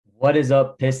What is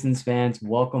up, Pistons fans?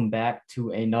 Welcome back to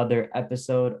another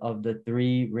episode of the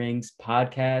Three Rings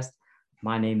podcast.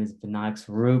 My name is Vinax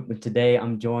Roop, and today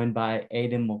I'm joined by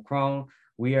Aiden Mulcrone.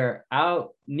 We are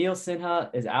out. Neil Sinha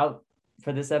is out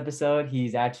for this episode.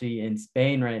 He's actually in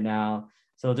Spain right now.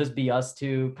 So it'll just be us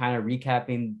two kind of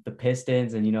recapping the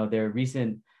Pistons and their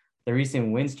recent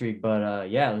win streak. But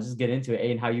yeah, let's just get into it.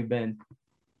 Aiden, how you been?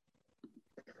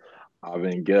 I've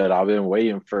been good. I've been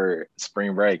waiting for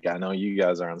spring break. I know you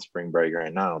guys are on spring break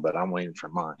right now, but I'm waiting for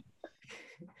mine.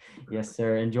 Yes,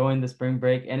 sir. Enjoying the spring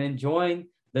break and enjoying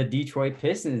the Detroit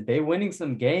Pistons. They winning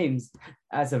some games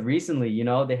as of recently.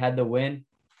 They had the win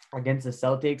against the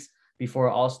Celtics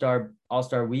before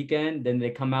All-Star weekend. Then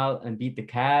they come out and beat the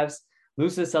Cavs,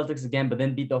 lose to the Celtics again, but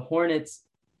then beat the Hornets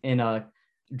in a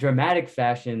dramatic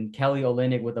fashion. Kelly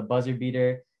Olynyk with a buzzer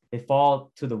beater. They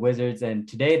fall to the Wizards, and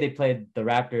today they played the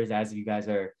Raptors. As you guys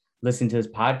are listening to this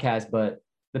podcast, but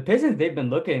the Pistons, they've been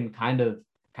looking kind of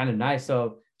nice.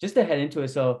 So just to head into it,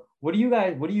 so what do you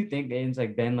think Aiden's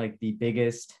like been like the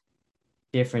biggest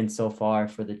difference so far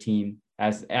for the team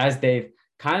as they've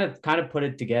kind of put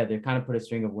it together, kind of put a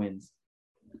string of wins?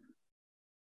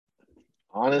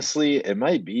 Honestly, it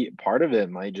might be part of it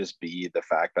might just be the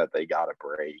fact that they got a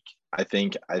break. I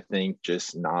think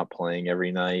just not playing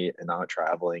every night and not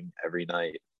traveling every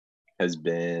night has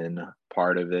been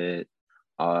part of it.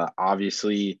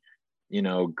 Obviously,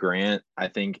 Grant I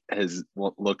think has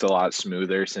looked a lot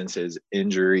smoother since his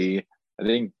injury. I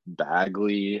think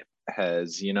Bagley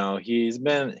has, he's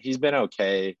been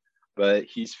okay, but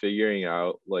he's figuring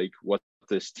out like what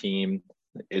this team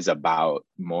is about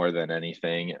more than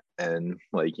anything. And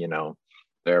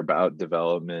they're about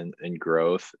development and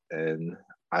growth. And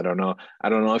I don't know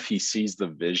if he sees the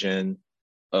vision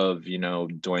of,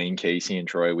 Dwayne Casey and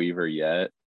Troy Weaver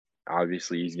yet.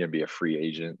 Obviously he's going to be a free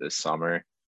agent this summer,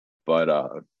 but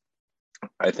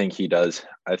I think he does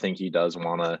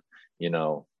want to, you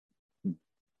know,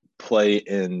 play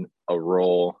in a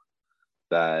role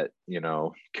that,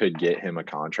 could get him a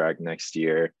contract next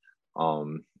year.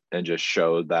 And just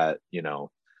show that,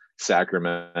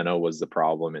 Sacramento was the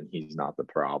problem and he's not the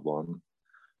problem.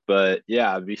 But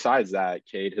yeah, besides that,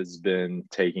 Cade has been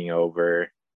taking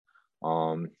over.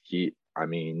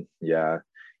 Yeah,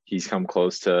 he's come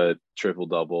close to triple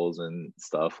doubles and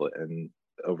stuff and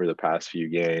over the past few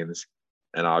games.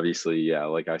 And obviously, yeah,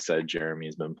 like I said,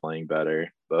 Jeremy's been playing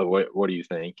better. But what do you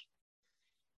think?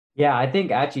 Yeah, I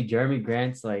think actually Jeremy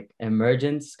Grant's like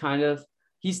emergence kind of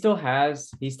he still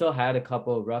had a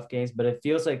couple of rough games, but it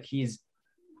feels like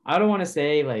I don't want to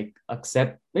say like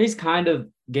accept, but he's kind of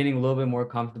getting a little bit more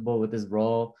comfortable with his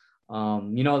role.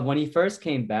 When he first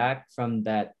came back from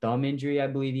that thumb injury, I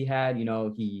believe he had,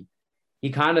 he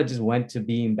kind of just went to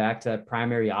being back to that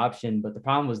primary option. But the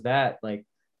problem was that like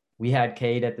we had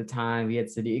Cade at the time, we had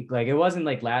Sadiq. Like it wasn't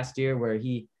like last year where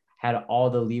he had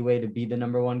all the leeway to be the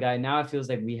number one guy. Now it feels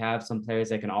like we have some players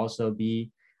that can also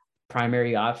be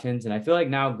primary options. And I feel like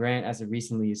now Grant, as of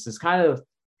recently, is just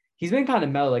he's been kind of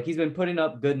mellow. Like he's been putting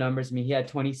up good numbers. I mean, he had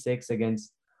 26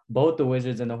 against both the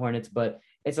Wizards and the Hornets, but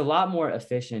it's a lot more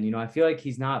efficient. I feel like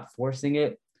he's not forcing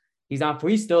it. He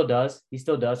still does. He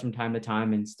still does from time to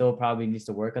time and still probably needs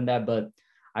to work on that. But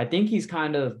I think he's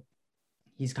kind of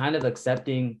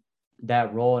accepting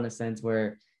that role in a sense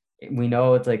where we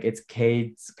know it's like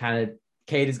Cade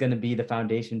is going to be the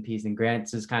foundation piece and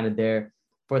Grant's just kind of there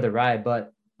for the ride.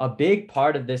 But a big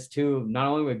part of this too, not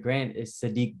only with Grant, is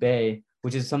Sadiq Bey,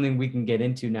 which is something we can get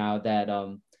into now. That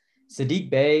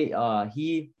Sadiq Bey,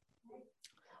 he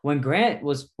when he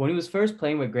was first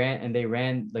playing with Grant and they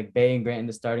ran like Bey and Grant in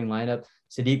the starting lineup,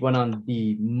 Sadiq went on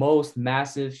the most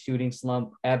massive shooting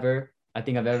slump ever I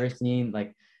think I've ever seen.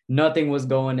 Like nothing was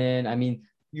going in. I mean,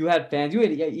 you had fans, you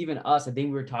had yeah, even us. I think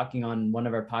we were talking on one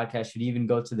of our podcasts should even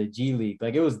go to the G League.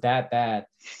 Like it was that bad.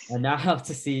 And now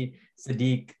to see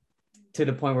Sadiq to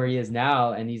the point where he is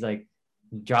now, and he's like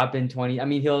dropping 20. I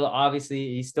mean,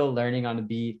 he's still learning on to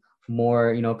be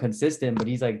more, consistent, but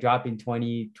he's like dropping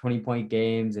 20 point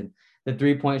games and the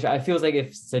 3 point shot. It feels like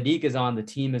if Sadiq is on, the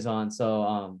team is on.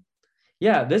 So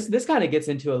yeah, this kind of gets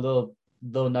into a little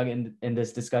nugget in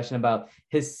this discussion about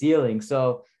his ceiling.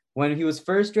 So when he was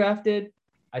first drafted,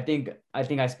 I think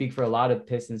I speak for a lot of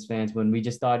Pistons fans when we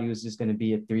just thought he was just going to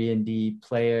be a 3 and D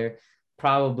player,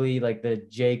 probably like the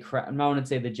Jay. I'm not going to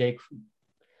say the Jay.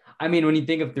 I mean, when you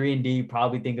think of 3 and D, you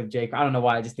probably think of Jay. I don't know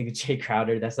why I just think of Jay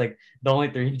Crowder. That's like the only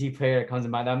 3 and D player that comes to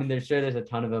mind. I mean, there's a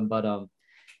ton of them, but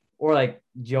or like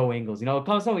Joe Ingles.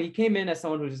 He came in as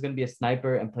someone who's just going to be a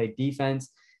sniper and play defense.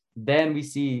 Then we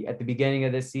see at the beginning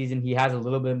of this season, he has a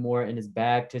little bit more in his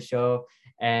bag to show.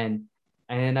 And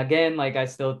And again, like I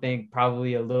still think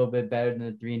probably a little bit better than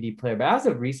a 3-and-D player. But as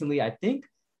of recently, I think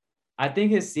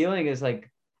his ceiling is like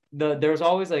there's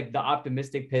always like the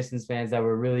optimistic Pistons fans that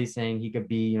were really saying he could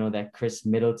be, that Chris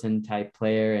Middleton type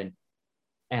player.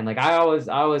 And like I was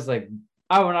like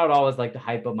I would not always like to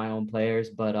hype up my own players,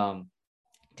 but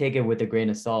take it with a grain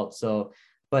of salt. So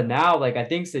but now like I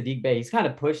think Sadiq Bey, he's kind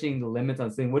of pushing the limits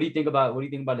on ceiling. What do you think about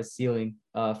his ceiling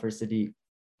for Sadiq?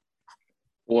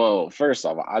 Well, first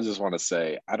off, I just want to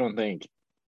say I don't think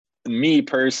me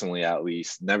personally, at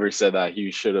least, never said that he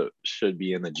should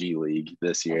be in the G League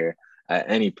this year at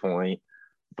any point.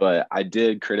 But I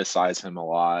did criticize him a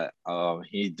lot.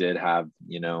 He did have,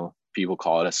 people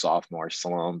call it a sophomore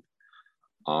slump.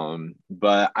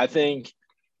 But I think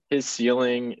his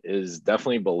ceiling is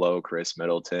definitely below Chris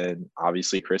Middleton.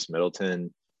 Obviously, Chris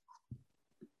Middleton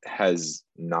has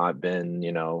not been,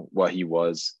 what he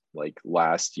was like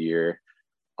last year.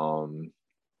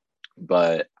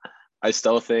 But I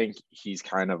still think he's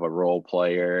kind of a role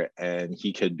player and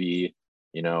you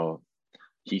know,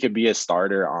 he could be a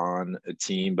starter on a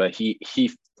team, but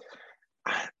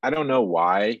I don't know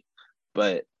why,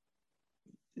 but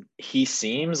he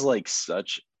seems like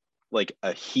such like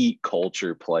a Heat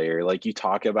culture player. Like you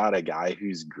talk about a guy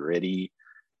who's gritty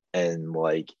and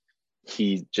like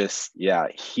he just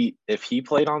he if he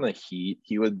played on the Heat,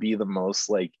 he would be the most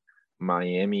like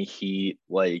Miami Heat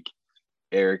like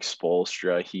Eric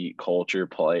Spoelstra Heat culture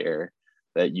player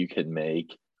that you could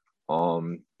make.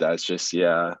 That's just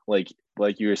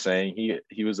like you were saying,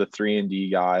 he was a 3-and-D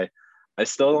guy. I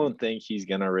still don't think he's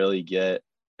gonna really get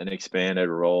an expanded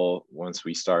role once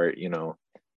we start,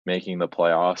 making the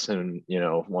playoffs and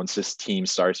once this team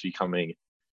starts becoming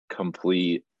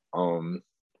complete.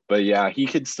 But yeah, he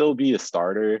could still be a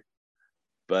starter,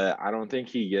 but I don't think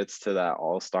he gets to that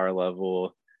all-star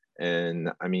level.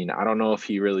 And I mean, I don't know if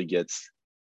he really gets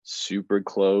super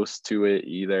close to it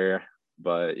either.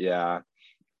 But yeah,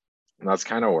 that's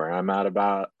kind of where I'm at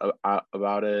about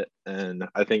it. And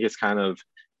I think it's kind of,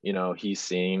 he's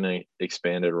seeing an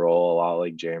expanded role a lot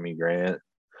like Jeremy Grant.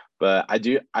 But I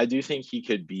do think he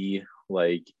could be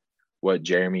like what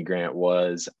Jeremy Grant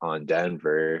was on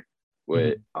Denver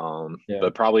with Mhm. Yeah.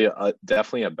 but probably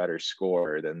definitely a better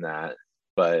scorer than that.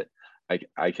 But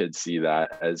I could see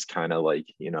that as kind of like,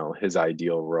 his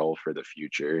ideal role for the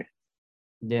future.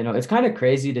 It's kind of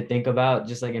crazy to think about,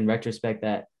 just like in retrospect,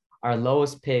 that our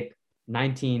lowest pick,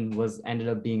 19, was ended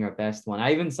up being our best one.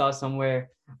 I even saw somewhere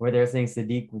where they're saying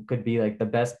Sadiq could be like the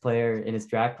best player in his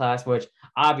draft class, which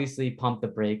obviously pump the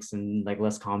brakes and like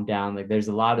let's calm down. Like there's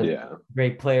a lot of Yeah.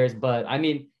 great players, but I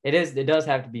mean, it does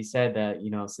have to be said that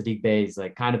Sadiq Bey's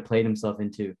like kind of played himself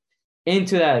into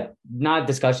that not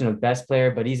discussion of best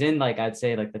player, but he's in like I'd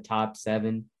say like the top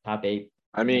 7, top 8.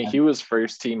 I mean, Yeah. he was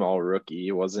first team all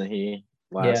rookie, wasn't he,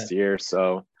 Yeah. last year?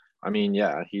 So, I mean,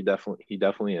 yeah, he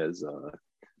definitely has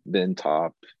been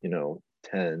top,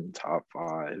 10, top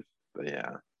 5. But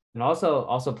yeah. And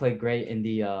also played great in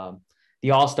the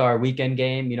All-Star weekend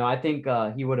game. I think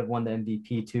he would have won the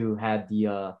MVP too had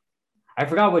the I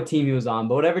forgot what team he was on,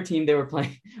 but whatever team they were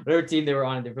playing, whatever team they were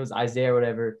on, if it was Isaiah or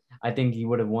whatever, I think he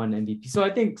would have won MVP. So I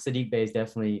think Sadiq Bey is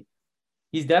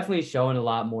he's definitely showing a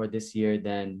lot more this year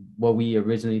than what we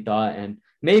originally thought. And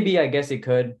maybe I guess it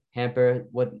could hamper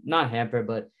what not hamper,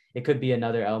 but it could be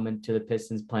another element to the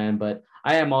Pistons plan. But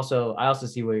I also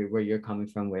see where you're coming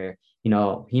from, where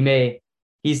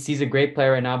he's a great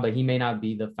player right now, but he may not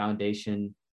be the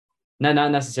foundation,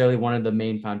 not necessarily one of the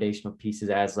main foundational pieces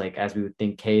as we would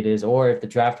think Cade is, or if the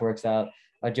draft works out,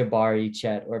 a Jabari,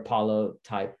 Chet, or Paulo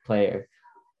type player.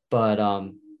 But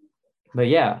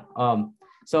yeah.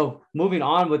 So moving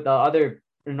on with the other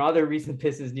recent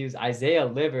Pistons news, Isaiah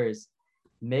Livers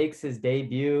makes his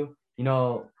debut.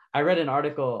 I read an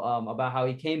article about how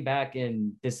he came back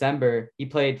in December. He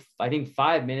played, I think,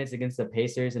 5 minutes against the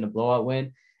Pacers in a blowout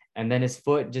win, and then his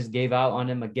foot just gave out on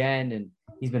him again, and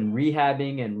he's been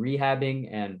rehabbing,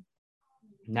 and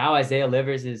now Isaiah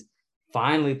Livers is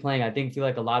finally playing. I think feel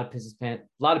like a lot of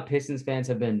Pistons fans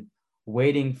have been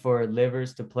waiting for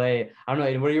Livers to play. I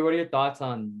don't know. What are your thoughts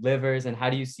on Livers, and how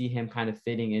do you see him kind of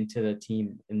fitting into the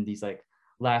team in these like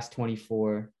last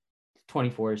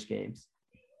 24-ish games?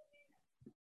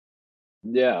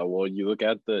 Yeah, well, you look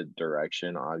at the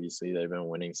direction, obviously they've been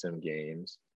winning some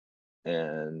games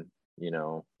and, you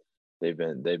know, they've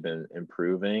been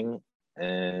improving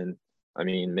and I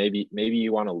mean, maybe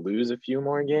you want to lose a few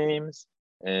more games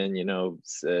and,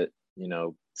 sit,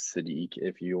 Sadiq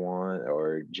if you want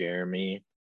or Jeremy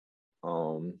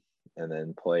and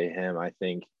then play him. I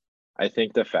think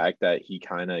the fact that he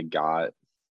kind of got,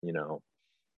 you know,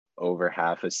 over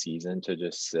half a season to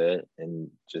just sit and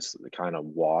just kind of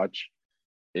watch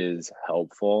is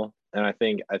helpful. And I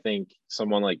think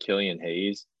someone like Killian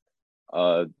Hayes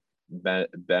uh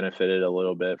benefited a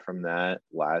little bit from that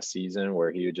last season where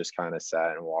he just kind of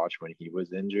sat and watched when he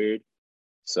was injured.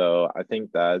 So I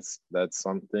think that's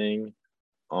something.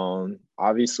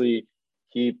 Obviously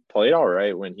he played all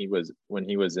right when he was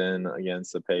in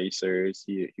against the Pacers.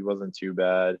 He wasn't too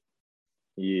bad.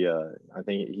 I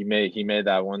think he made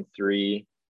that 1 3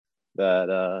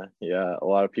 that yeah, a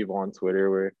lot of people on Twitter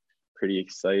were pretty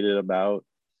excited about.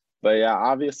 But yeah,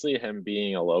 obviously him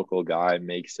being a local guy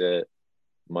makes it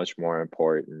much more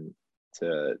important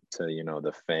to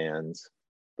the fans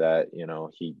that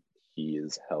he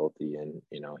is healthy and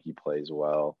he plays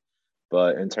well.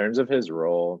 But in terms of his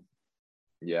role,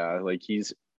 yeah, like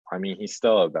he's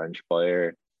still a bench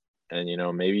player,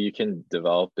 and maybe you can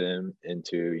develop him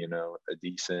into a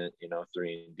decent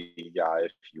 3-and-D guy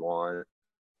if you want,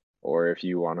 or if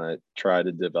you want to try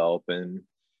to develop him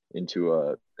into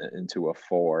a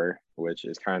four, which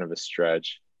is kind of a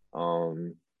stretch.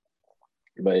 Um,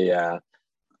 but yeah,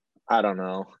 I don't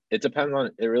know. It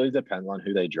really depends on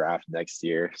who they draft next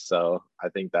year. So I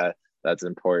think that's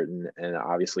important. And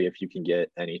obviously if you can get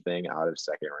anything out of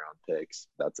second round picks,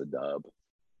 that's a dub.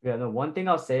 Yeah, the one thing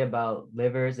I'll say about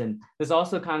Livers, and this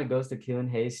also kind of goes to Killian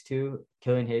Hayes too.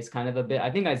 Killian Hayes kind of a bit.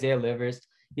 I think Isaiah Livers,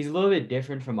 he's a little bit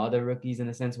different from other rookies in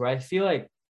the sense where I feel like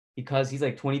because he's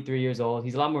like 23 years old,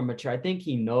 he's a lot more mature. I think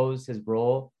he knows his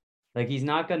role. Like he's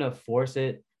not gonna force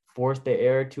the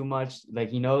air too much. Like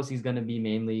he knows he's gonna be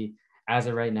mainly as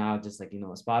of right now, just like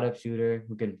a spot up shooter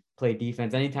who can play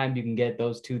defense. Anytime you can get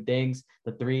those two things,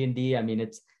 the 3-and-D, I mean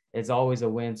it's always a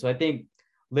win. So I think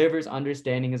Livers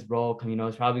understanding his role,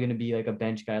 is probably going to be like a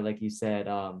bench guy, like you said.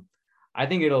 I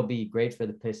think it'll be great for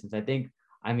the Pistons.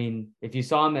 I mean, if you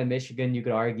saw him at Michigan, you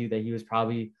could argue that he was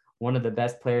probably one of the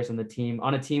best players on the team,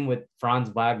 on a team with Franz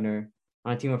Wagner.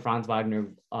 On a team with Franz Wagner,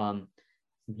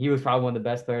 he was probably one of the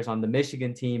best players on the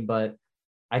Michigan team. But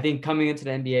I think coming into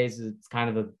the NBA it's kind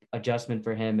of an adjustment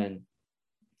for him. And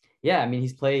yeah, I mean,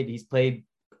 he's played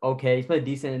okay. He's played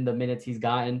decent in the minutes he's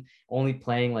gotten, only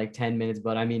playing like 10 minutes.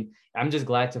 But I mean, I'm just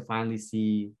glad to finally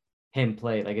see him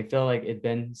play. Like, I feel like it's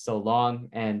been so long.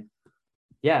 And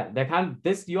yeah, that kind of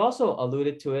this, you also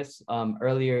alluded to us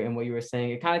earlier in what you were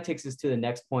saying. It kind of takes us to the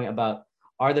next point about,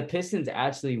 are the Pistons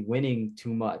actually winning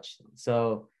too much?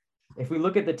 So if we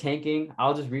look at the tanking,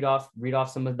 I'll just read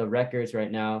off some of the records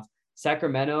right now.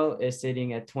 Sacramento is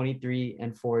sitting at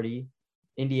 23-40.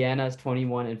 Indiana is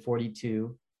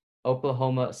 21-42.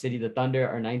 Oklahoma City, the Thunder,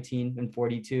 are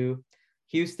 19-42.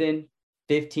 Houston,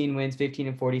 15 wins,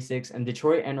 15-46. And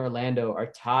Detroit and Orlando are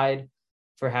tied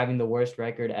for having the worst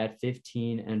record at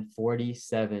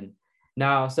 15-47.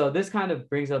 Now, so this kind of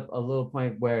brings up a little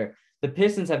point where the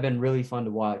Pistons have been really fun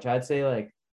to watch. I'd say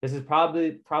like this is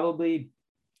probably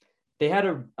they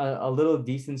had a little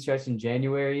decent stretch in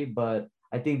January, but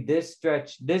I think this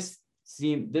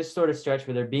sort of stretch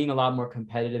where they're being a lot more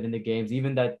competitive in the games,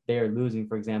 even that they are losing.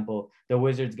 For example, the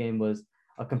Wizards game was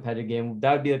a competitive game.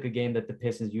 That would be like a game that the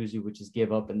Pistons usually would just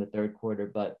give up in the third quarter.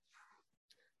 But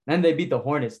then they beat the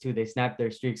Hornets too. They snapped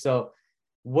their streak. So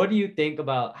how do you think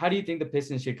the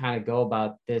Pistons should kind of go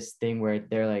about this thing where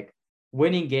they're like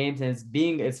winning games and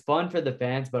it's fun for the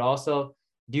fans, but also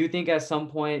do you think at some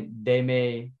point they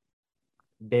may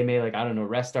like, I don't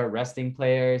know, start resting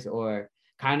players, or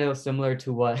kind of similar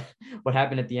to what what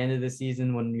happened at the end of the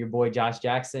season when your boy Josh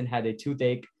Jackson had a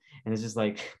toothache and it's just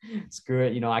like screw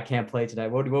it, I can't play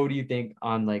tonight. What do you think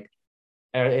on like,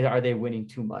 are they winning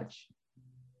too much?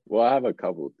 Well, I have a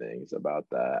couple things about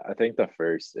that. I think the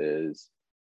first is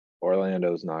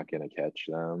Orlando's not going to catch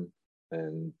them,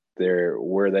 and they're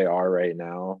where they are right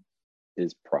now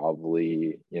is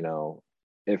probably,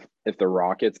 if the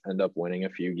Rockets end up winning a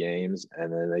few games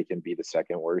and then they can be the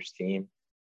second worst team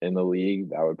in the league,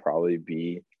 that would probably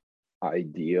be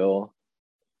ideal.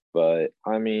 But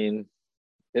I mean,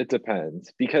 it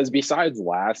depends, because besides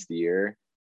last year,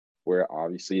 where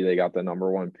obviously they got the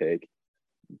number one pick,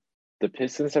 the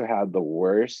Pistons have had the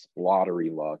worst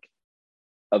lottery luck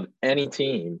of any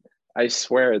team. I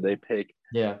swear they pick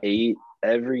Yeah, 8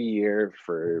 every year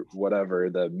for whatever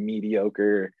the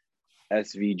mediocre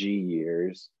SVG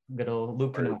years, good old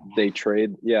Luke or Kennard. they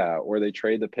trade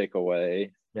the pick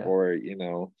away, Yeah, or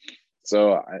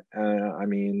So I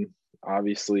mean,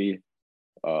 obviously,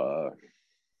 uh,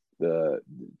 the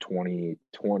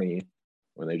 2020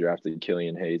 when they drafted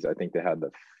Killian Hayes, I think they had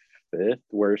the fifth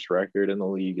worst record in the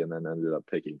league, and then ended up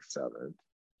picking seventh.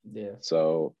 yeah.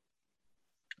 So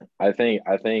I think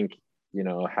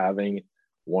having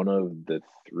one of the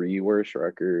three worst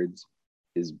records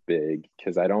is big,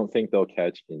 because I don't think they'll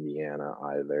catch Indiana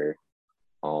either.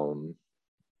 Um,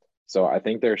 So I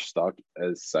think they're stuck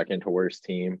as second to worst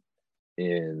team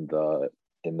in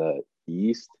the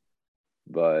East,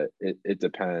 but it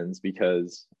depends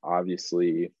because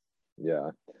obviously, yeah,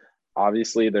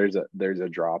 obviously there's a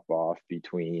drop off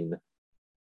between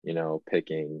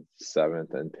picking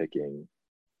seventh and picking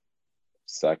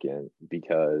second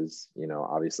because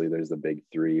obviously there's the big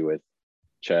three with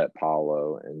Chet,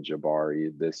 Paolo, and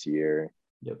Jabari this year,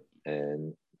 Yep.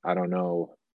 and I don't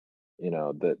know.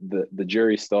 The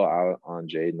jury's still out on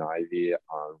Jaden Ivey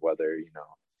on whether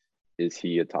is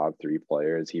he a top three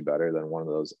player? Is he better than one of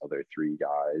those other three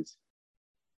guys?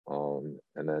 And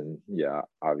then yeah,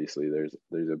 obviously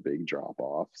there's a big drop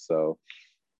off. So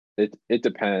it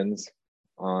depends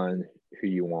on who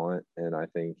you want, and I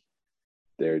think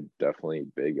they're definitely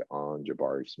big on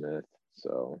Jabari Smith.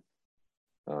 So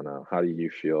I don't know. How do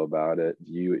you feel about it?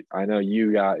 I know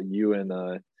you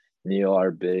and Neil are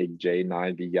big Jaden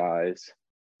Ivey guys.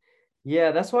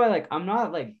 Yeah, that's why like I'm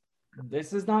not like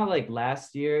this is not like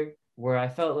last year where I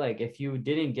felt like if you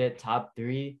didn't get top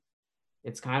three,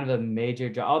 it's kind of a major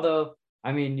job. Although,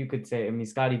 I mean, you could say, I mean,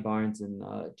 Scotty Barnes and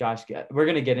Josh, we're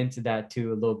gonna get into that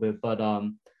too a little bit, but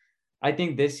I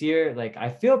think this year, like, I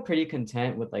feel pretty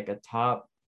content with like a top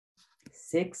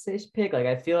six-ish pick. Like,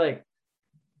 I feel like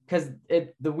because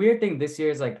the weird thing this year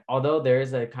is like, although there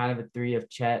is a kind of a three of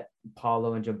Chet,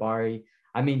 Paulo, and Jabari.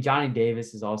 I mean, Johnny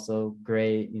Davis is also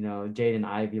great. You know, Jaden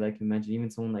Ivey, like you mentioned,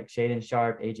 even someone like Shaden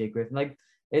Sharp, AJ Griffin. Like,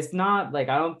 it's not like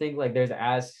I don't think like there's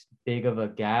as big of a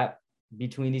gap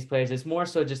between these players. It's more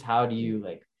so just how do you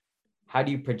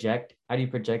project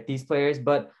these players?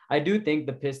 But I do think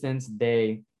the Pistons,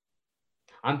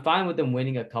 I'm fine with them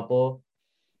winning a couple.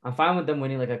 I'm fine with them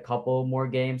winning like a couple more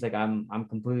games. Like I'm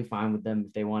completely fine with them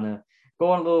if they want to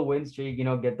go on a little win streak,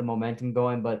 get the momentum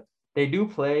going. But they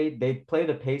play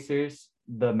the Pacers,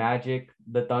 the Magic,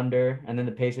 the Thunder, and then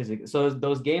the Pacers. So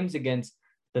those games against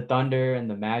the Thunder and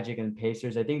the Magic and the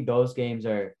Pacers, I think those games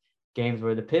are games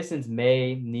where the Pistons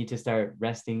may need to start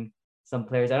resting some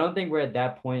players. I don't think we're at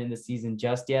that point in the season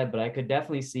just yet, but I could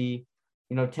definitely see,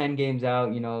 10 games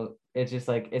out, it's just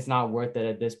like it's not worth it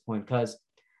at this point because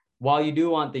while you do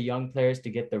want the young players to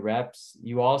get the reps,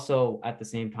 you also at the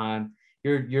same time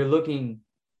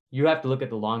you have to look at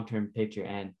the long-term picture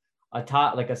and a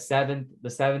top like the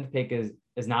seventh pick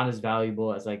is not as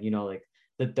valuable as like like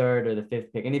the third or the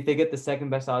fifth pick. And if they get the second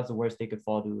best odds, the worst they could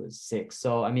fall to is six.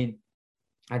 So I mean,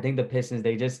 I think the Pistons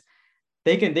they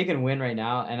can win right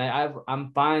now, and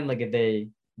I'm fine like if they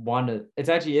want to.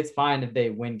 It's fine if they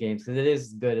win games because it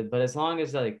is good, but as long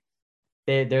as like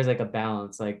there's like a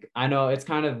balance. Like I know it's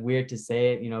kind of weird to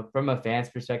say it, from a fan's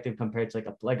perspective compared to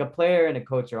like a player and a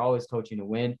coach are always coaching to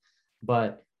win,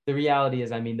 but the reality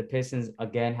is, I mean, the Pistons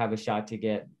again have a shot to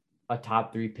get a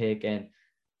top three pick, and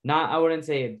not I wouldn't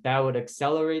say that would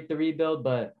accelerate the rebuild,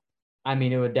 but I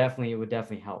mean it would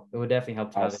definitely help. It would definitely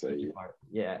help to I'll have a say part.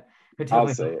 Yeah, it would I'll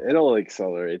definitely say help. it'll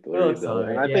accelerate the It'll rebuild.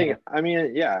 And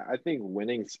accelerate. Yeah, I think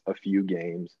winning a few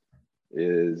games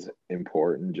is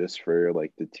important just for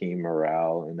like the team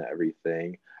morale and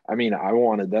everything. I mean, I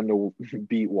wanted them to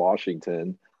beat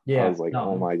Washington. I yeah. was like,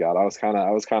 oh No, my God. I was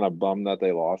kind of bummed that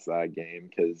they lost that game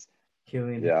because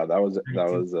Killian. yeah, that was that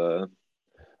 92. was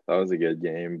that was a good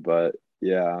game. But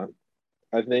yeah,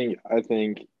 I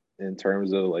think in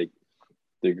terms of like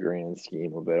the grand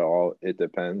scheme of it all, it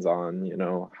depends on,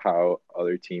 how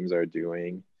other teams are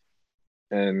doing.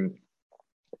 And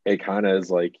it kind of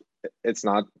is like it's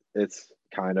not it's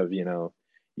kind of,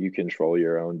 you control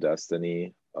your own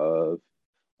destiny of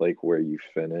like where you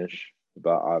finish.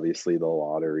 But obviously the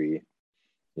lottery,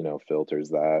 filters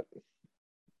that.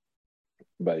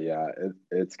 But yeah,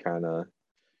 it's kind of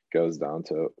goes down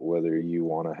to whether you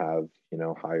want to have,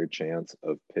 higher chance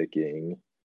of picking,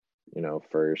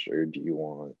 first, or do you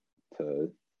want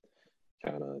to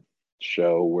kind of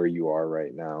show where you are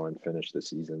right now and finish the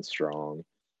season strong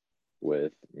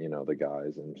with, the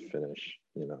guys and finish,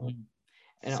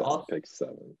 And also, pick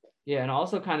seventh. yeah, and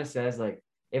also kind of says like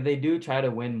if they do try to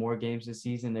win more games this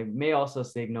season, they may also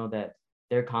signal that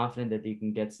they're confident that they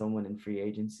can get someone in free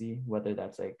agency, whether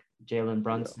that's like Jalen Yeah.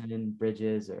 Brunson,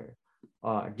 Bridges, or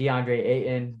DeAndre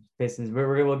Ayton, Pistons.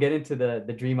 We'll get into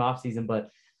the dream off season, but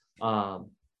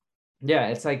um, yeah,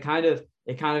 it's like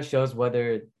it kind of shows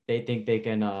whether they think they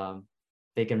can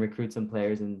recruit some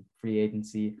players in free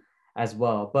agency as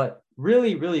well. But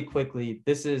really, really quickly,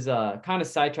 this is kind of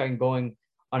sidetracking going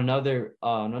on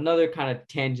another kind of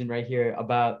tangent right here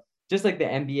about just like the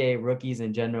NBA rookies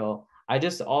in general. I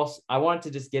wanted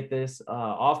to just get this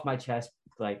off my chest.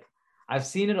 Like I've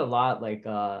seen it a lot. Like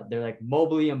they're like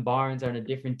Mobley and Barnes are in a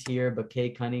different tier, but Kay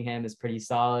Cunningham is pretty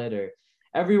solid. Or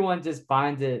everyone just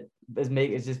finds it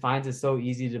it just finds it so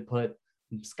easy to put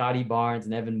Scotty Barnes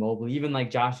and Evan Mobley, even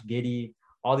like Josh Giddey,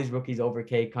 all these rookies over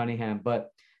Cade Cunningham.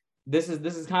 But this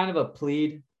is kind of a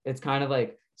plead. It's kind of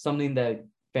like something that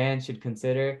fans should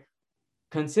consider.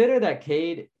 Consider that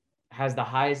Cade has the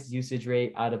highest usage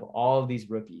rate out of all of these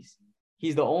rookies.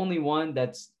 He's the only one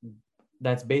that's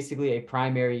basically a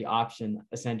primary option,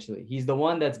 essentially. He's the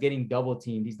one that's getting double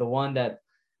teamed. He's the one that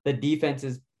the defense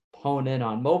is hone in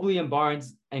on. Mobley and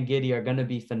Barnes and Giddey are going to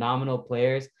be phenomenal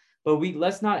players, but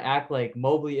let's not act like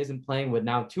Mobley isn't playing with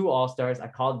now two All-Stars. I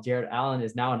called Jared Allen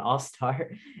is now an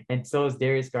All-Star, and so is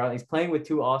Darius Garland. He's playing with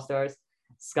two All-Stars.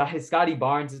 Scotty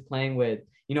Barnes is playing with,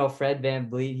 Fred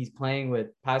VanVleet. He's playing with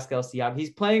Pascal Siakam. He's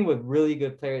playing with really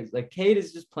good players. Like Cade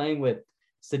is just playing with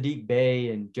Sadiq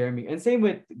Bey and Jeremy, and same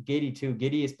with Giddey too.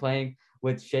 Giddey is playing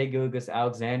with Shai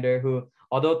Gilgeous-Alexander, who,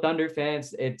 although Thunder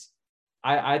fans,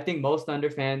 I think most Thunder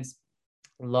fans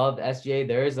love SGA.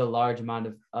 There is a large amount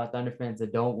of Thunder fans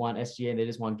that don't want SGA and they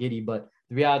just want Giddey. But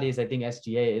the reality is, I think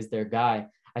SGA is their guy.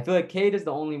 I feel like Cade is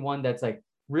the only one that's like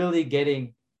really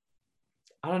getting,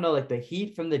 I don't know, like the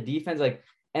heat from the defense. Like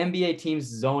NBA teams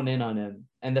zone in on him,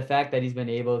 and the fact that he's been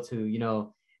able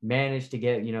to, manage to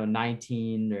get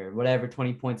 19 or whatever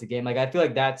 20 points a game. Like I feel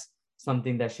like that's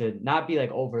something that should not be like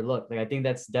overlooked. Like I think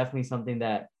that's definitely something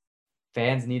that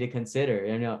fans need to consider.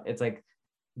 It's like,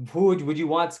 who would you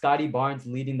want Scotty Barnes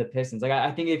leading the Pistons? Like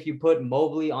I think if you put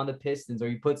Mobley on the Pistons or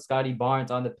you put Scotty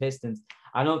Barnes on the Pistons,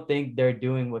 I don't think they're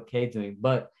doing what Cade's doing.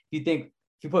 But if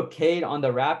you put Cade on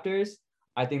the Raptors,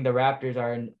 I think the Raptors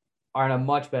are in a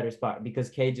much better spot because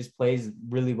Cade just plays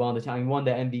really well in the time. He won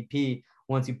the MVP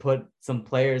once you put some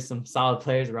solid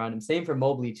players around him. Same for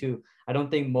Mobley too. I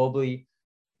don't think Mobley,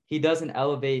 he doesn't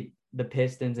elevate the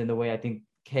Pistons in the way I think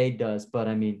Cade does. But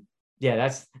I mean, yeah,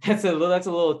 that's a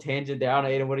little tangent there. I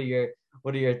don't know, Aiden,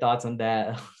 what are your thoughts on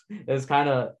that? It was kind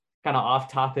of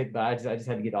off topic, but I just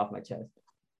had to get it off my chest.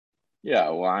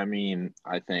 Yeah, well, I mean,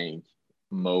 I think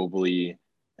Mobley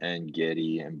and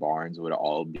Giddey and Barnes would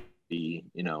all be,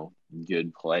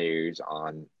 good players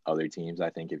on other teams. I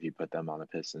think if you put them on the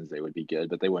Pistons, they would be good,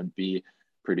 but they wouldn't be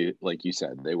like you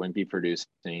said, they wouldn't be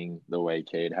producing the way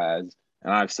Cade has.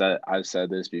 And I've said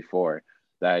this before,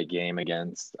 that game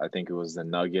against, I think it was the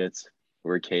Nuggets,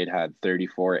 where Cade had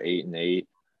 34, 8, and 8.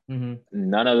 Mm-hmm.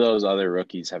 None of those other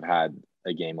rookies have had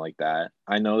a game like that.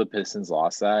 I know the Pistons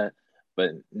lost that,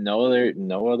 but no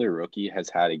other rookie has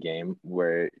had a game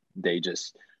where they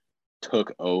just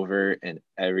took over in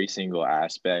every single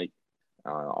aspect,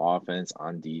 on offense,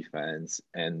 on defense,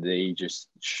 and they just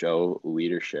show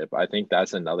leadership. I think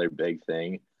that's another big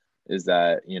thing, is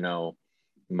that,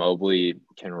 Mobley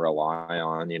can rely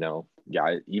on,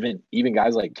 guys, even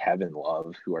guys like Kevin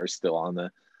Love, who are still on the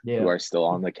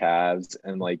Cavs,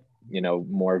 and like,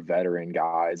 more veteran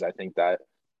guys. I think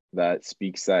that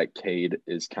speaks that Cade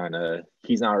is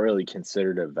he's not really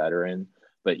considered a veteran,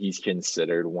 but he's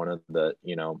considered one of the,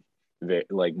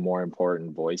 like more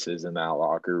important voices in that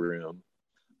locker room.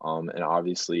 And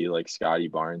obviously, like, Scotty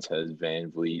Barnes has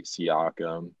VanVleet,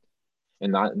 Siakam,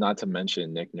 and not to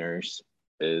mention Nick Nurse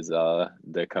is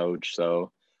the coach.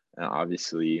 So, and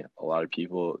obviously a lot of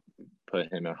people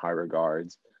put him in high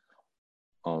regards.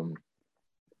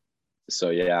 So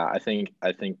yeah, I think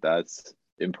that's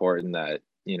important, that,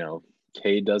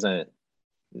 Cade doesn't,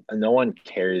 no one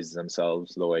carries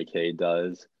themselves the way Cade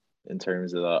does in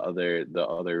terms of the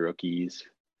other rookies,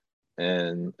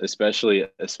 and especially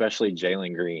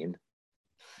Jalen Green.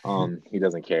 He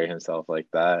doesn't carry himself like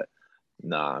that.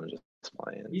 Nah, I'm just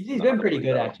playing. He's been pretty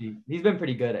good, actually. He's been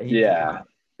pretty good.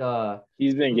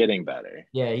 He's been getting better.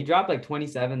 Yeah, he dropped like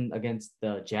 27 against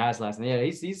the Jazz last night. Yeah,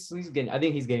 he's getting. I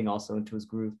think he's getting also into his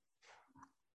groove.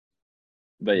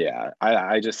 But yeah,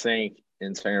 I just think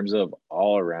in terms of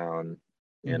all around,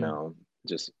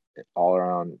 just all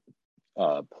around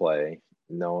play,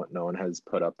 no one has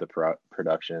put up the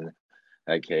production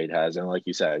that Cade has, and like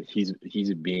you said, he's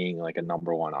being like a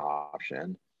number one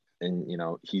option, and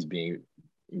he's being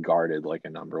guarded like a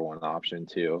number one option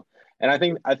too. And I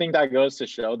think that goes to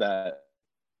show that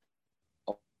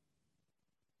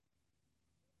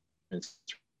it's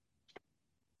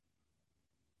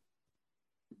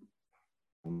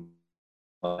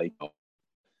like,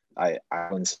 I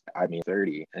mean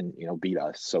 30 and beat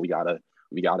us, so we gotta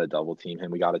double team him,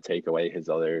 we gotta take away his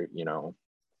other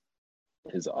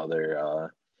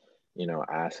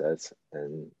assets.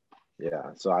 And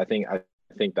yeah, so I think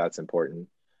that's important.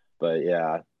 But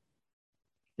yeah,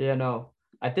 no,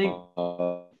 I think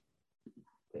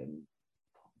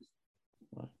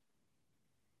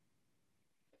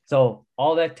so.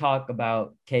 All that talk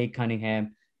about Cade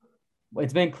Cunningham,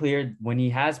 it's been clear when he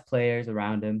has players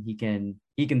around him, he can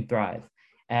thrive.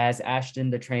 as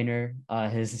Ashton, the trainer,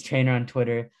 his trainer on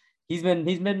Twitter, he's been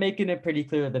making it pretty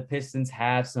clear that the Pistons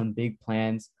have some big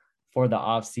plans for the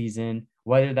offseason.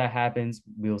 Whether that happens,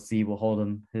 we'll see. We'll hold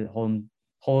him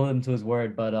to his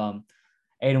word. But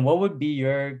Aiden, what would be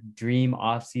your dream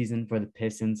offseason for the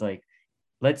Pistons? Like,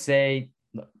 let's say,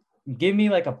 give me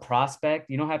like a prospect.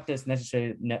 You don't have to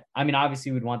necessarily. I mean,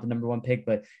 obviously, we'd want the number one pick,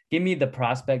 but give me the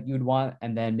prospect you'd want,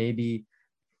 and then maybe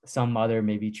some other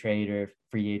maybe trade or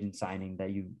free agent signing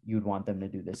that you'd want them to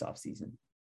do this offseason.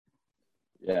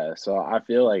 Yeah, so I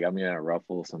feel like I'm gonna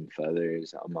ruffle some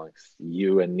feathers amongst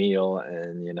you and Neil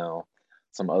and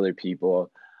some other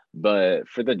people. But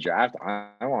for the draft,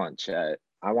 I want Chet.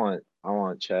 I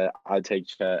want Chet. I'd take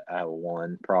Chet at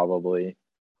one probably.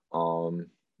 Um,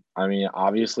 I mean,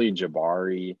 obviously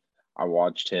Jabari. I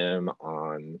watched him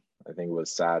on I think it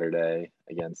was Saturday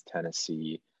against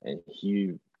Tennessee, and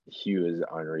he was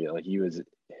unreal. He was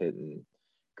hitting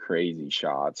crazy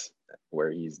shots where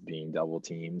he's being double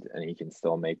teamed and he can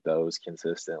still make those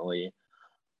consistently.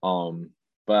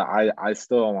 But I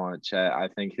still want Chet. I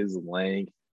think his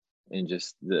length and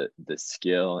just the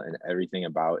skill and everything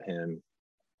about him,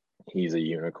 he's a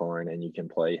unicorn and you can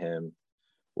play him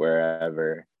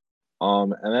wherever.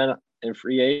 And then in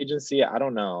free agency, I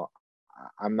don't know.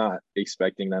 I'm not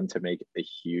expecting them to make a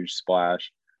huge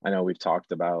splash. I know we've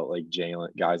talked about like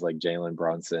guys like Jalen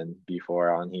Brunson before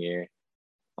on here.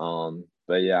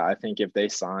 But yeah, I think if they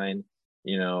sign,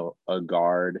 a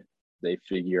guard, they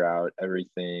figure out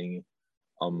everything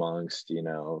amongst,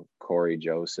 Corey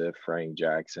Joseph, Frank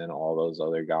Jackson, all those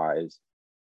other guys.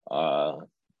 And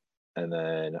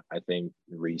then I think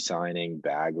re-signing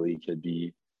Bagley could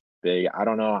be big. I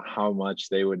don't know how much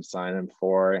they would sign him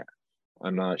for.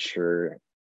 I'm not sure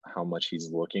how much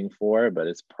he's looking for, but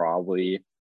it's probably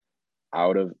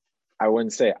out of, I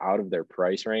wouldn't say out of their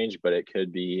price range, but it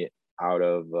could be out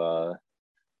of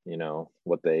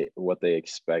what they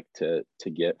expect to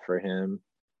get for him.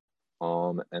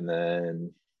 And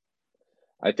then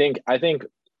I think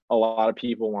a lot of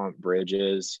people want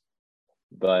Bridges,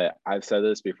 but I've said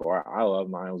this before. I love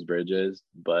Miles Bridges,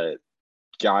 but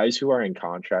guys who are in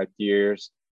contract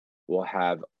years will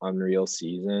have unreal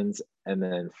seasons and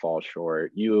then fall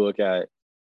short. You look at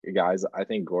your guys, I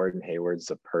think Gordon Hayward's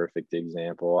a perfect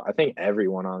example. I think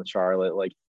everyone on Charlotte,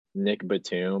 like Nick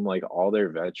Batum, like all their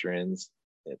veterans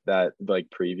that like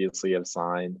previously have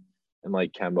signed, and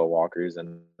like Kemba Walker's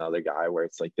another guy where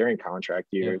it's like they're in contract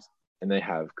Yeah. years and they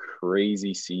have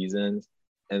crazy seasons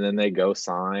and then they go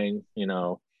sign,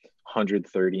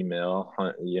 130 mil,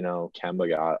 Kemba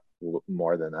got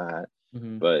more than that,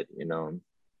 Mm-hmm. but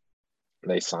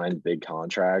they signed big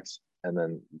contracts and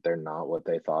then they're not what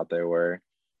they thought they were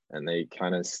and they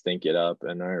kind of stink it up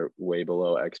and are way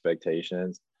below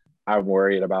expectations. I'm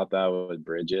worried about that with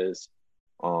Bridges.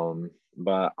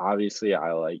 But obviously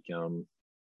I like him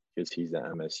because he's an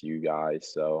MSU guy.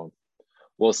 So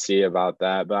we'll see about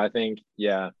that. But I think,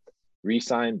 yeah,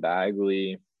 re-sign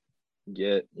Bagley,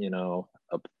 get,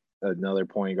 another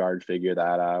point guard, figure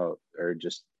that out, or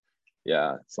just,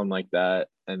 yeah, something like that.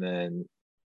 And then,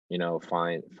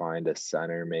 find a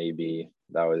center maybe.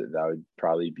 That would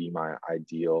probably be my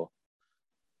ideal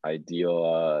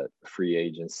free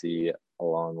agency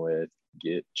along with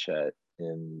get Chet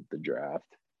in the draft.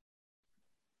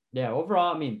 Yeah,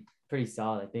 overall, I mean, pretty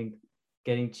solid. I think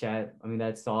getting Chet, I mean,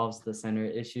 that solves the center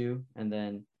issue. And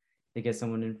then they get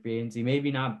someone in free agency,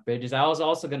 maybe not Bridges. I was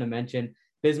also going to mention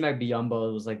Bismack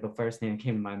Biyombo was like the first name that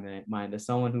came to my mind as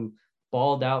someone who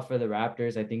balled out for the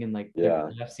Raptors, I think in like their Yeah.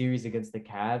 playoff series against the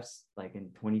Cavs, like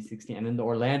in 2016. And then the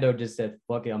Orlando just said,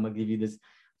 fuck it, I'm going to give you this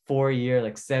 4-year,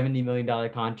 like $70 million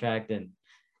contract. And,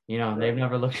 they've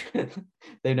never looked,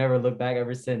 they've never looked back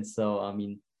ever since. So, I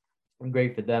mean, I'm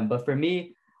great for them. But for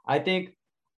me, I think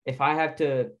if I have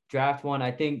to draft one,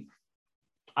 I think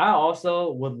I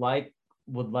also would like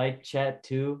Chet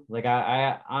too. Like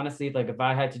I honestly, like if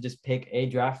I had to just pick a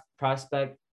draft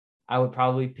prospect, I would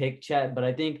probably pick Chet. But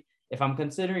I think if I'm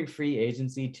considering free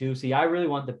agency too, see, I really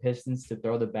want the Pistons to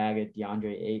throw the bag at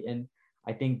DeAndre Ayton.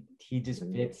 I think he just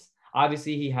Mhm. fits.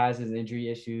 Obviously, he has his injury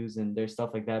issues and there's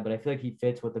stuff like that, but I feel like he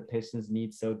fits what the Pistons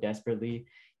need so desperately.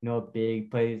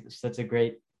 Big plays such a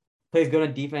great plays good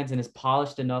on defense and is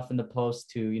polished enough in the post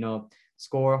to,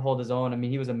 score, hold his own. I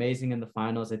mean, he was amazing in the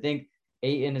finals. I think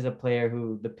Ayton is a player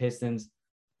who the Pistons,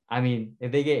 I mean,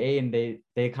 if they get Ayton,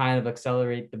 they kind of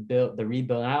accelerate the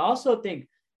rebuild. And I also think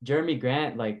Jeremy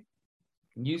Grant, like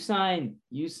you sign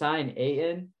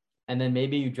Ayton, and then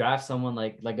maybe you draft someone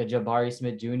like a Jabari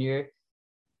Smith Jr.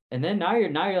 And then now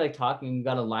you're like talking, you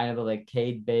got a lineup of like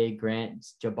Cade Bay, Grant,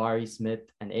 Jabari Smith,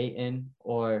 and Ayton.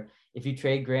 Or if you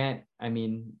trade Grant, I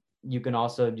mean, you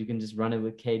can just run it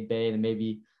with Cade Bay and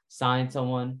maybe sign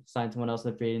someone else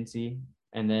in the free agency,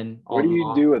 and then What all do the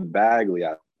you do with Bagley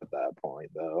at that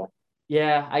point, though?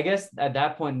 yeah, I guess at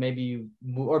that point maybe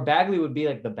or Bagley would be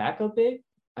like the backup big.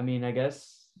 I mean, I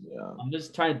guess Yeah. I'm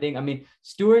just trying to think. I mean,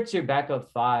 Stewart's your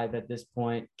backup five at this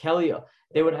point. Kelly,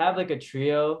 they would have like a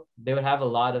trio. They would have a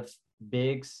lot of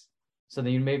bigs, so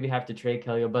then you maybe have to trade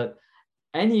Kelly. But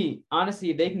honestly,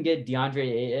 if they can get DeAndre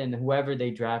Ayton, whoever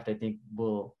they draft, I think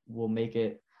will make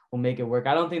it work.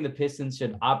 I don't think the Pistons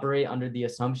should operate under the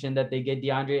assumption that they get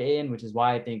DeAndre Ayton, which is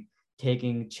why I think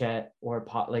taking Chet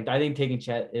I think taking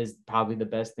Chet is probably the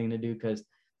best thing to do, because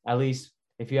at least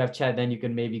if you have Chet, then you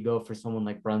can maybe go for someone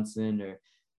like Brunson, or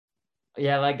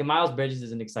yeah, like Miles Bridges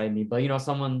doesn't excite me, but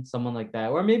someone like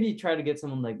that, or maybe try to get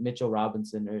someone like Mitchell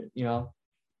Robinson, or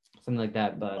something like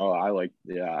that. But Oh, I like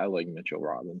Mitchell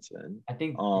Robinson. I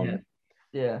think Um,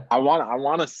 yeah. I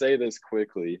want to say this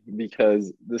quickly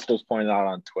because this was pointed out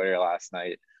on Twitter last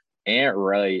night. Ant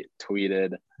Wright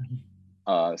tweeted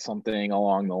something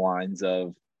along the lines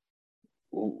of,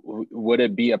 would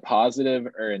it be a positive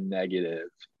or a negative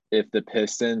if the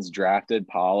Pistons drafted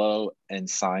Paulo and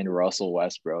signed Russell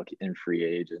Westbrook in free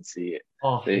agency?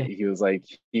 Oh, He was like,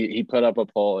 he put up a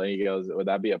poll and he goes, would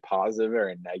that be a positive or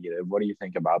a negative? What do you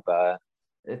think about that?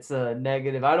 it's a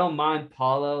negative. I don't mind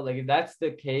Paulo. Like if that's the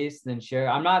case, then sure.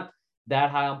 I'm not that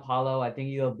high on Paulo. I think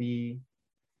he'll be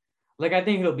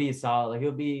solid. Like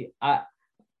he'll be I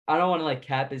don't want to like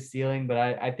cap his ceiling, but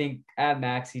I think at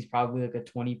max he's probably like a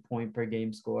 20-point per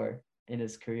game score in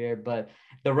his career. But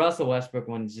the Russell Westbrook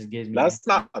one just gives me That's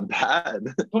not bad.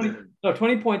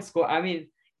 20 point score. I mean,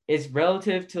 it's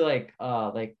relative to like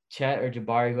Chet or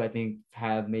Jabari, who I think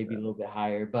have maybe a little bit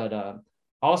higher. But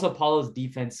also Paulo's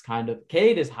defense kind of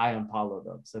Cade is high on Paulo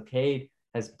though. So Cade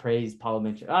has praised Paulo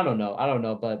Mitchell. I don't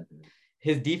know, but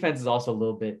his defense is also a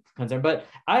little bit concerned. But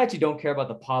I actually don't care about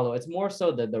the Paulo. It's more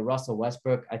so the Russell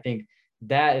Westbrook. I think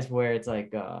that is where it's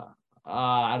like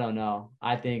I don't know.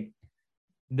 I think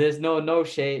there's no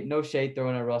shade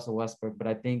thrown at Russell Westbrook, but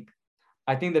I think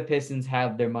the Pistons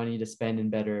have their money to spend in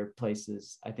better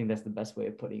places. I think that's the best way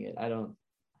of putting it. I don't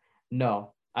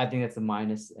know. I think that's a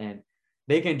minus, and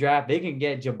they can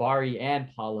get Jabari and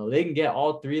Paulo. They can get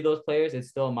all three of those players. It's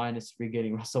still a minus for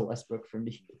getting Russell Westbrook for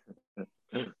me.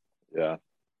 Yeah.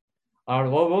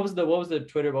 What was the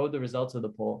Twitter? What were the results of the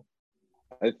poll?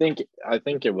 I think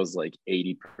it was like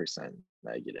 80%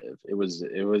 negative. It was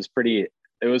pretty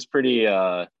it was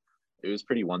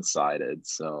pretty one-sided,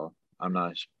 so I'm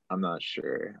not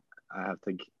sure. I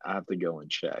have to go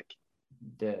and check.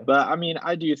 Yeah. But I mean,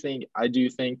 I do think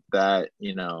that,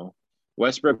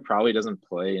 Westbrook probably doesn't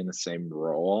play in the same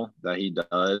role that he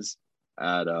does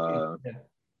at Yeah.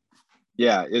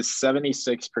 yeah, it's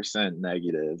 76%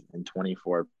 negative and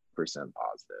 24%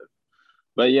 positive.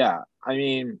 But yeah, I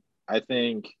mean, I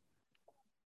think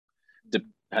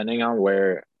depending on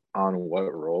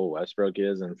what role Westbrook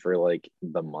is and for like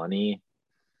the money,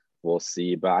 we'll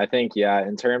see. But I think yeah,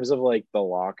 in terms of like the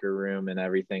locker room and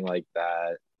everything like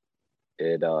that,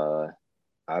 it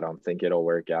I don't think it'll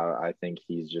work out. I think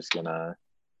he's just gonna,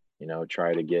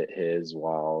 try to get his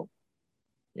while,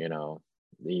 you know,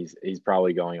 he's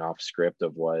probably going off script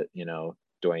of what,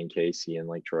 Dwayne Casey and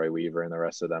like Troy Weaver and the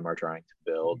rest of them are trying to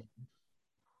build.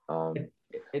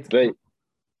 It's But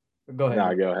go ahead.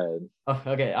 no, go ahead. Oh,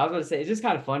 okay, I was going to say it's just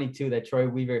kind of funny too that Troy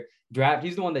Weaver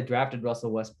he's the one that drafted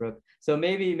Russell Westbrook. So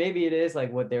maybe it is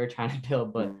like what they were trying to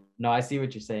build, but no, I see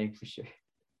what you're saying for sure.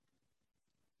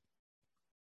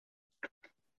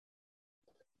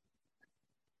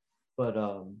 But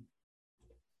So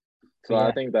yeah,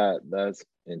 I think that's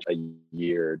in a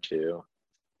year or two.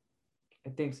 I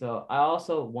think so. I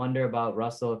also wonder about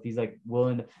Russell if he's like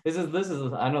willing to, this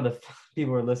is I know the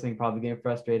people are listening probably getting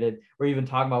frustrated or even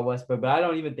talking about Westbrook, but I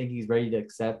don't even think he's ready to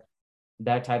accept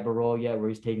that type of role yet where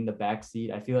he's taking the back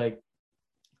seat. I feel like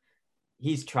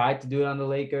he's tried to do it on the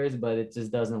Lakers, but it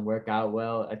just doesn't work out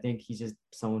well. I think he's just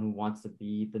someone who wants to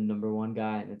be the number one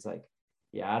guy. And it's like,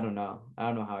 yeah, I don't know. I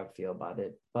don't know how I feel about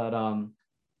it. But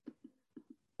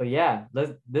yeah,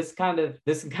 this kind of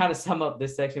sum up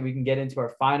this section. We can get into our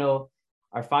final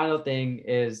thing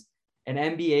is an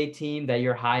NBA team that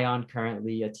you're high on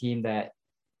currently, a team that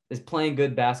is playing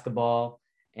good basketball,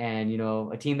 and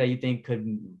a team that you think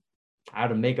could how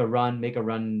to make a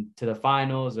run to the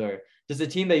finals, or just a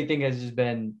team that you think has just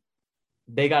been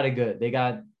they got it good. They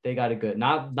got it good.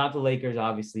 Not the Lakers,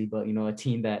 obviously, but a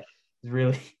team that is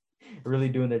really really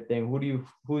doing their thing.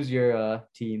 Who's your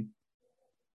team?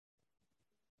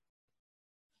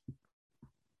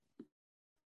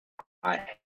 I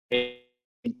hate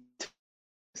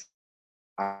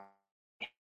I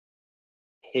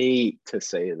hate to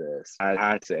say this. I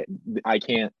had to. I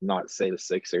can't not say the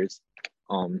Sixers.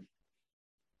 Um,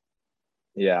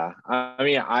 yeah. I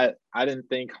mean, I didn't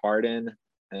think Harden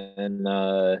and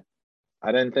I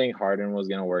didn't think Harden was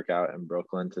gonna work out in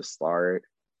Brooklyn to start.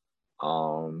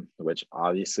 Which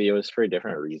obviously it was for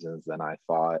different reasons than I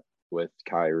thought with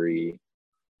Kyrie.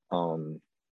 Um,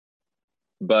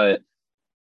 but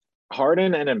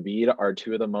Harden and Embiid are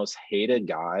two of the most hated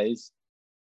guys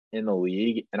in the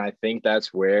league, and I think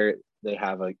that's where they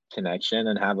have a connection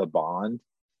and have a bond.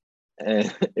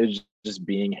 And it's just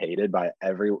being hated by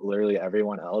literally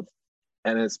everyone else,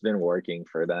 and it's been working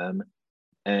for them.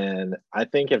 And I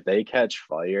think if they catch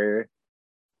fire,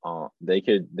 they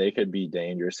could be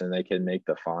dangerous and they could make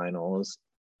the finals.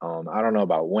 I don't know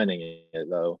about winning it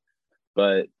though,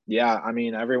 but yeah, I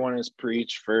mean everyone has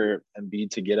preached for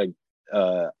Embiid to get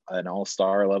an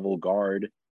all-star level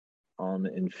guard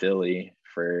in Philly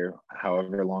for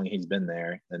however long he's been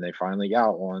there, and they finally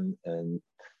got one, and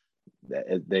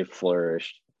they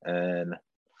flourished. And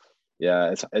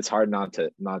yeah, it's hard not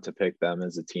to pick them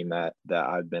as a team that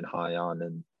I've been high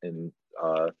on in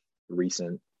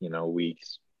recent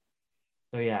weeks.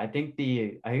 So yeah, I think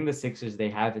the Sixers, they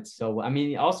have it so well. I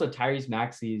mean, also Tyrese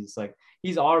Maxey is like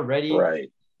he's already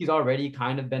Right. he's already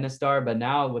kind of been a star, but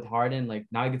now with Harden, like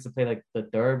now he gets to play like the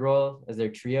third role as their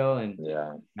trio, and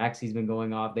Yeah. Maxey's been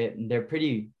going off. They're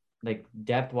pretty like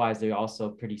depth wise, they're also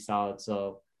pretty solid.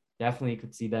 So definitely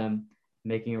could see them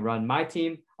making a run. My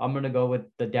team, I'm gonna go with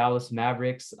the Dallas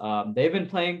Mavericks. They've been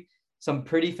playing some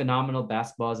pretty phenomenal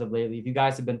basketball as of lately. If you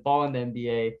guys have been following the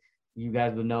NBA, you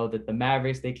guys would know that the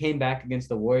Mavericks, they came back against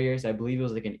the Warriors. I believe it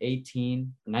was like an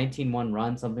 19-1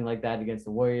 run, something like that against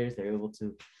the Warriors. They were able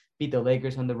to beat the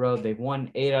Lakers on the road. They've won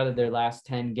 8 out of their last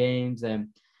 10 games. And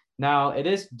now it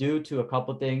is due to a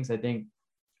couple things. I think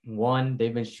one,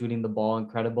 they've been shooting the ball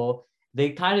incredible.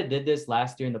 They kind of did this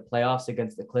last year in the playoffs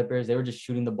against the Clippers. They were just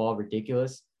shooting the ball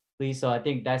ridiculously. So I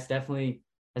think that's definitely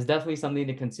something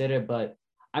to consider. But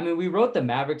I mean, we wrote the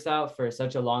Mavericks out for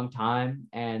such a long time,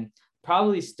 and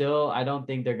probably still, I don't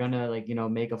think they're gonna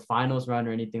make a finals run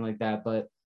or anything like that. But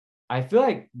I feel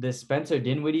like the Spencer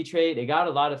Dinwiddie trade, it got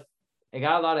a lot of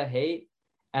hate.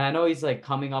 And I know he's like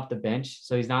coming off the bench,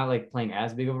 so he's not like playing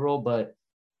as big of a role. But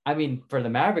I mean, for the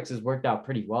Mavericks, it's worked out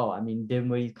pretty well. I mean,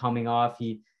 Dinwiddie coming off,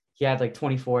 he had like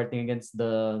 24, I think, against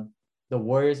the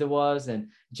Warriors it was. And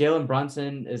Jalen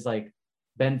Brunson is like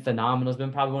been phenomenal. He's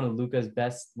been probably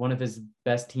one of his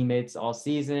best teammates all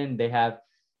season. They have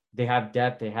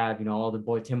depth. They have, all the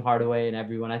boy Tim Hardaway and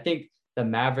everyone. I think the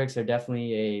Mavericks are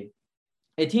definitely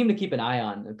a team to keep an eye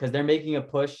on because they're making a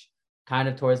push kind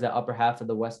of towards the upper half of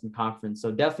the Western Conference.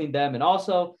 So definitely them. And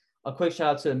also a quick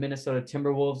shout out to the Minnesota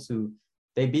Timberwolves, who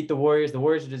they beat the Warriors. The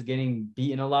Warriors are just getting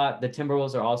beaten a lot. The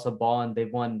Timberwolves are also balling.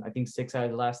 They've won, I think, 6 out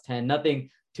of the last 10. Nothing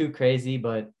too crazy,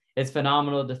 but it's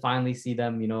phenomenal to finally see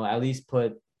them, at least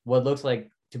put what looks like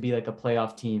to be like a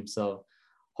playoff team. So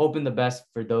hoping the best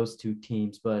for those two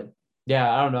teams. But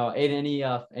yeah, I don't know.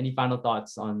 Any final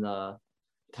thoughts on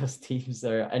those teams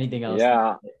or anything else?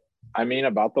 Yeah. I mean,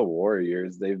 about the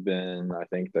Warriors, I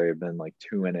think they've been like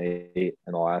 2-8 in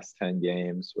the last 10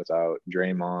 games without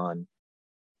Draymond.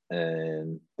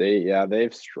 And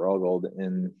they've struggled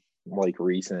in the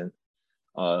recent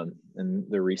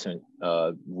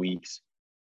weeks.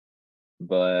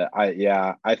 But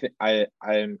I think I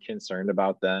am concerned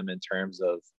about them in terms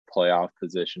of playoff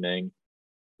positioning.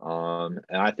 And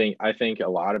I think a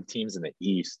lot of teams in the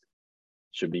East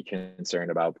should be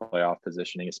concerned about playoff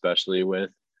positioning, especially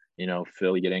with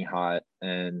Philly getting hot,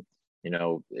 and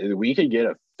we could get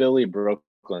a Philly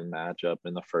Brooklyn matchup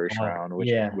in the first round, which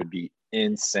Yeah. would be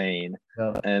insane.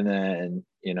 Yeah. And then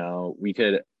we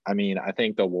could. I mean, I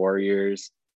think the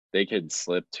Warriors, they could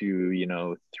slip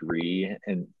to 3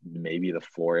 and maybe the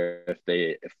 4 if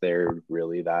they're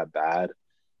really that bad,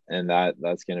 and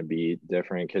that's going to be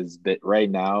different because right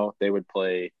now they would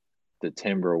play the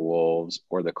Timberwolves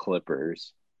or the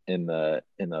Clippers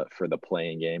for the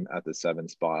playing game at the 7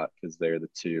 spot because they're the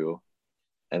 2.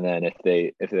 And then if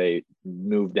they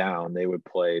move down, they would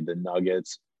play the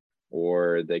Nuggets,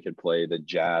 or they could play the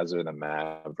Jazz or the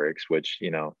Mavericks, which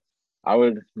I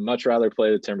would much rather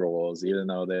play the Timberwolves, even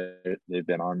though they've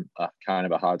been on a kind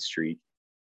of a hot streak.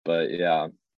 But yeah,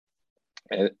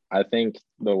 I think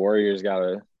the Warriors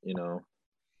gotta,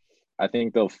 I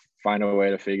think they'll find a way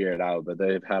to figure it out, but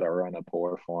they've had a run of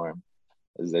poor form,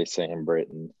 as they say in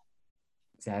Britain.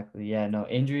 Exactly. Yeah, no,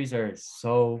 injuries are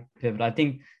so pivotal. I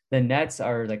think the Nets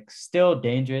are like still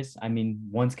dangerous. I mean,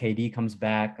 once KD comes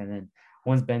back and then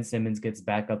once Ben Simmons gets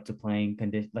back up to playing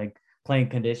condition, like playing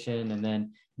condition. And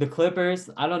then the Clippers,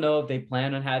 I don't know if they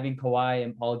plan on having Kawhi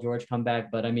and Paul George come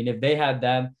back, but I mean, if they have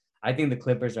them, I think the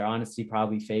Clippers are honestly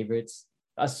probably favorites,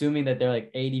 assuming that they're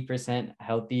like 80%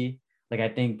 healthy. Like I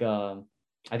think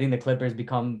the Clippers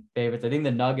become favorites. I think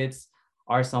the Nuggets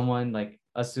are someone like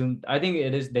assumed. I think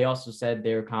it is. They also said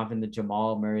they were confident that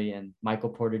Jamal Murray and Michael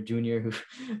Porter Jr.,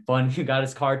 who got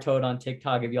his car towed on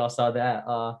TikTok. If y'all saw that,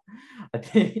 I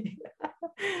think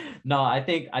no, I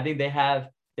think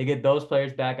they get those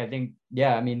players back. I think,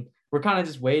 yeah, I mean, we're kind of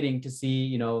just waiting to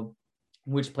see,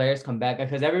 which players come back,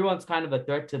 because everyone's kind of a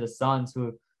threat to the Suns,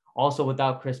 who also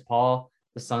without Chris Paul,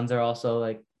 the Suns are also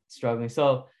like struggling.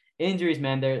 So injuries,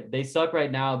 man, they suck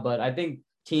right now, but I think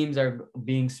teams are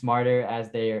being smarter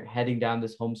as they're heading down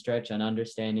this home stretch and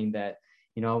understanding that,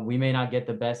 we may not get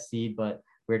the best seed, but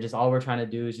all we're trying to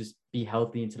do is just be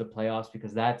healthy into the playoffs,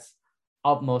 because that's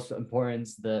utmost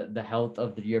importance, the health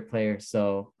of your players.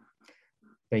 So,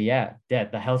 but yeah,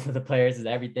 the health of the players is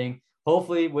everything.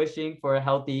 Hopefully, wishing for a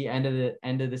healthy end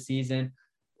of the season.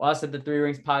 Us at the Three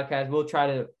Rings podcast,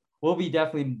 we'll be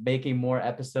definitely making more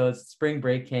episodes. Spring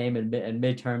break came and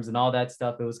midterms and all that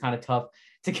stuff. It was kind of tough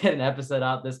to get an episode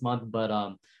out this month,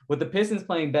 but with the Pistons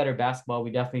playing better basketball, we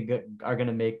definitely are going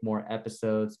to make more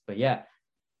episodes. But yeah,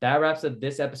 that wraps up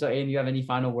this episode. Aiden, you have any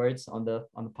final words on the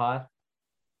pod?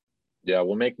 Yeah,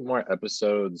 we'll make more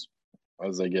episodes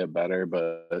as they get better,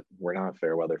 but we're not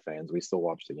fair weather fans. We still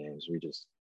watch the games. We just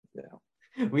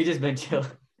been chilling.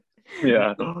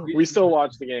 Yeah, we still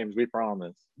watch the games. We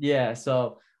promise. Yeah,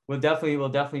 so we'll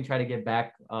definitely try to get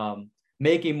back,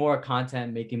 making more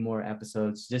content, making more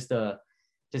episodes.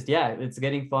 Yeah, it's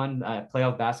getting fun.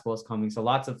 Playoff basketball is coming, so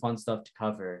lots of fun stuff to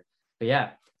cover. But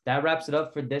yeah, that wraps it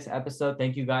up for this episode.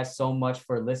 Thank you guys so much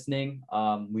for listening.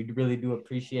 We really do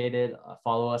appreciate it.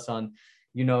 Follow us on,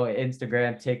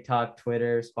 Instagram, TikTok,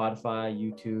 Twitter, Spotify,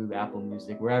 YouTube, Apple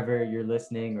Music, wherever you're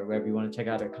listening or wherever you want to check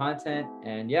out our content.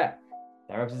 And yeah,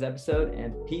 that wraps this episode,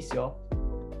 and peace, y'all.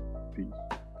 Peace.